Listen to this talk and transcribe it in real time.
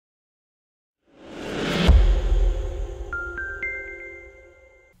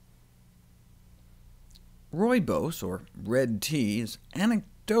Rooibos, or red tea, is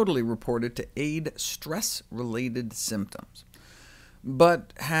anecdotally reported to aid stress-related symptoms,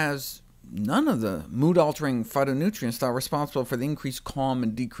 but has none of the mood-altering phytonutrients that are responsible for the increased calm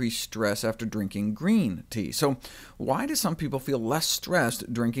and decreased stress after drinking green tea. So why do some people feel less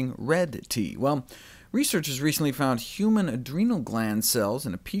stressed drinking red tea? Well, researchers recently found human adrenal gland cells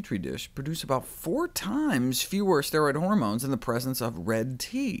in a petri dish produce about 4 times fewer steroid hormones in the presence of red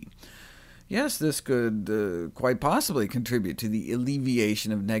tea. Yes, this could quite possibly contribute to the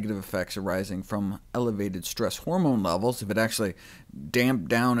alleviation of negative effects arising from elevated stress hormone levels, if it actually damped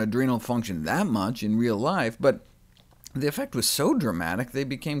down adrenal function that much in real life, but the effect was so dramatic they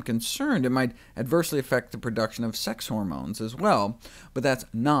became concerned it might adversely affect the production of sex hormones as well, but that's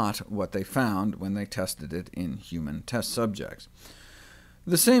not what they found when they tested it in human test subjects.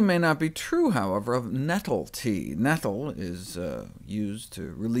 The same may not be true, however, of nettle tea. Nettle is used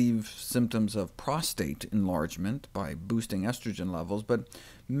to relieve symptoms of prostate enlargement by boosting estrogen levels, but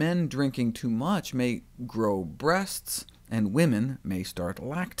men drinking too much may grow breasts, and women may start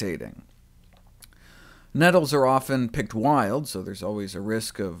lactating. Nettles are often picked wild, so there's always a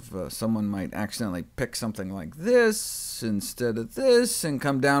risk of someone might accidentally pick something like this instead of this, and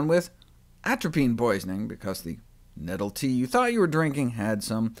come down with atropine poisoning, because the nettle tea you thought you were drinking had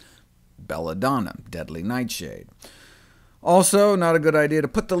some belladonna, deadly nightshade. Also, not a good idea to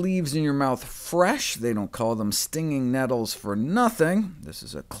put the leaves in your mouth fresh. They don't call them stinging nettles for nothing. This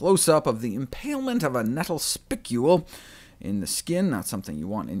is a close-up of the impalement of a nettle spicule in the skin, not something you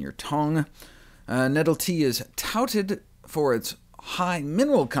want in your tongue. Nettle tea is touted for its high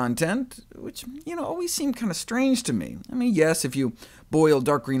mineral content, which always seemed kind of strange to me. I mean, yes, if you boil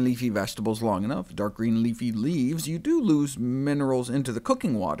dark green leafy vegetables long enough, dark green leafy leaves, you do lose minerals into the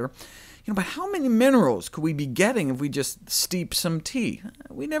cooking water. But how many minerals could we be getting if we just steep some tea?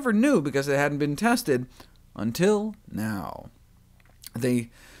 We never knew because it hadn't been tested until now.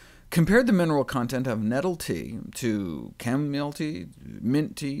 They compared the mineral content of nettle tea to chamomile tea,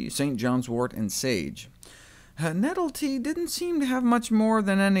 mint tea, St. John's wort, and sage. Nettle tea didn't seem to have much more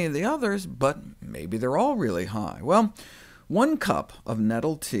than any of the others, but maybe they're all really high. Well, 1 cup of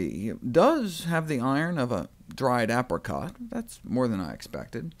nettle tea does have the iron of a dried apricot. That's more than I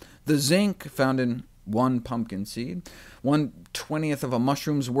expected. The zinc found in 1 pumpkin seed, 1/20th of a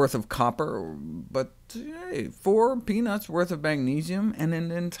mushroom's worth of copper, but hey, 4 peanuts worth of magnesium, and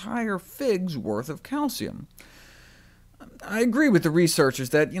an entire fig's worth of calcium. I agree with the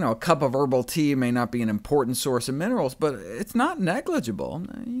researchers that a cup of herbal tea may not be an important source of minerals, but it's not negligible.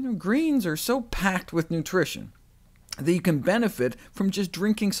 Greens are so packed with nutrition that you can benefit from just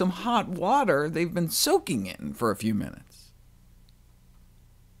drinking some hot water they've been soaking in for a few minutes.